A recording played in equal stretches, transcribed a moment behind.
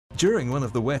During one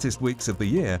of the wettest weeks of the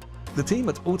year, the team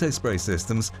at Autospray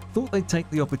Systems thought they'd take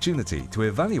the opportunity to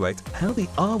evaluate how the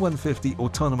R150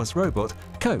 autonomous robot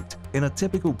coped in a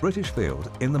typical British field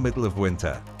in the middle of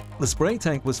winter. The spray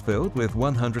tank was filled with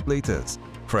 100 litres,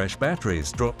 fresh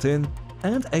batteries dropped in,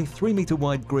 and a 3-metre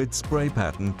wide grid spray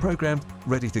pattern programmed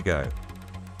ready to go.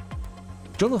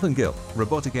 Jonathan Gill,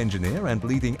 robotic engineer and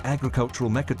leading agricultural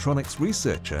mechatronics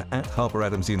researcher at Harper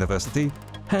Adams University,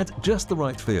 had just the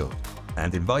right field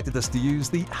and invited us to use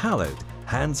the hallowed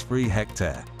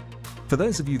Hands-Free-Hectare. For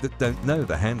those of you that don't know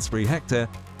the Hands-Free-Hectare,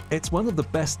 it's one of the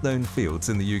best-known fields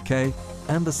in the UK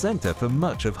and the centre for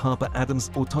much of Harper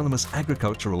Adams' autonomous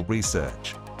agricultural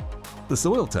research. The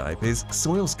soil type is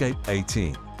Soilscape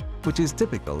 18, which is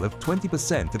typical of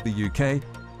 20% of the UK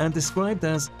and described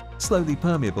as slowly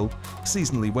permeable,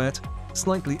 seasonally wet,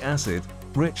 slightly acid,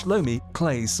 rich loamy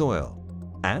clay soil.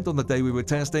 And on the day we were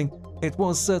testing, it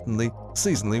was certainly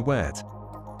seasonally wet.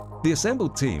 The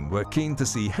assembled team were keen to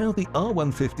see how the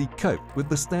R150 coped with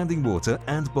the standing water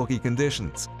and boggy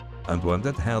conditions, and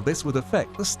wondered how this would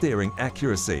affect the steering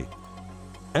accuracy.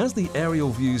 As the aerial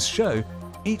views show,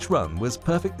 each run was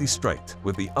perfectly straight,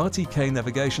 with the RTK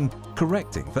navigation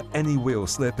correcting for any wheel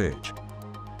slippage.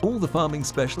 All the farming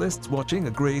specialists watching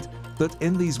agreed that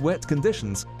in these wet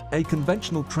conditions, a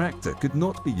conventional tractor could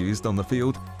not be used on the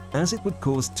field as it would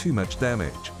cause too much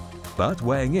damage. But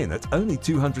weighing in at only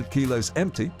 200 kilos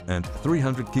empty and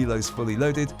 300 kilos fully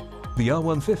loaded, the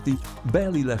R150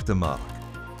 barely left a mark.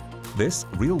 This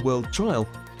real-world trial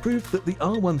proved that the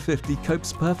R150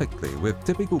 copes perfectly with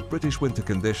typical British winter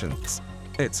conditions.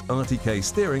 Its RTK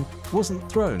steering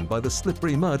wasn't thrown by the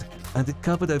slippery mud, and it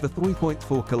covered over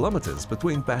 3.4 kilometers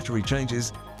between battery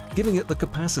changes, giving it the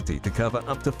capacity to cover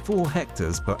up to 4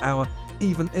 hectares per hour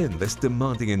even in this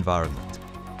demanding environment.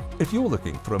 If you're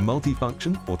looking for a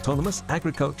multifunction, autonomous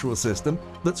agricultural system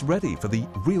that's ready for the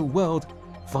real world,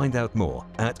 find out more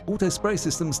at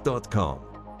autospraysystems.com.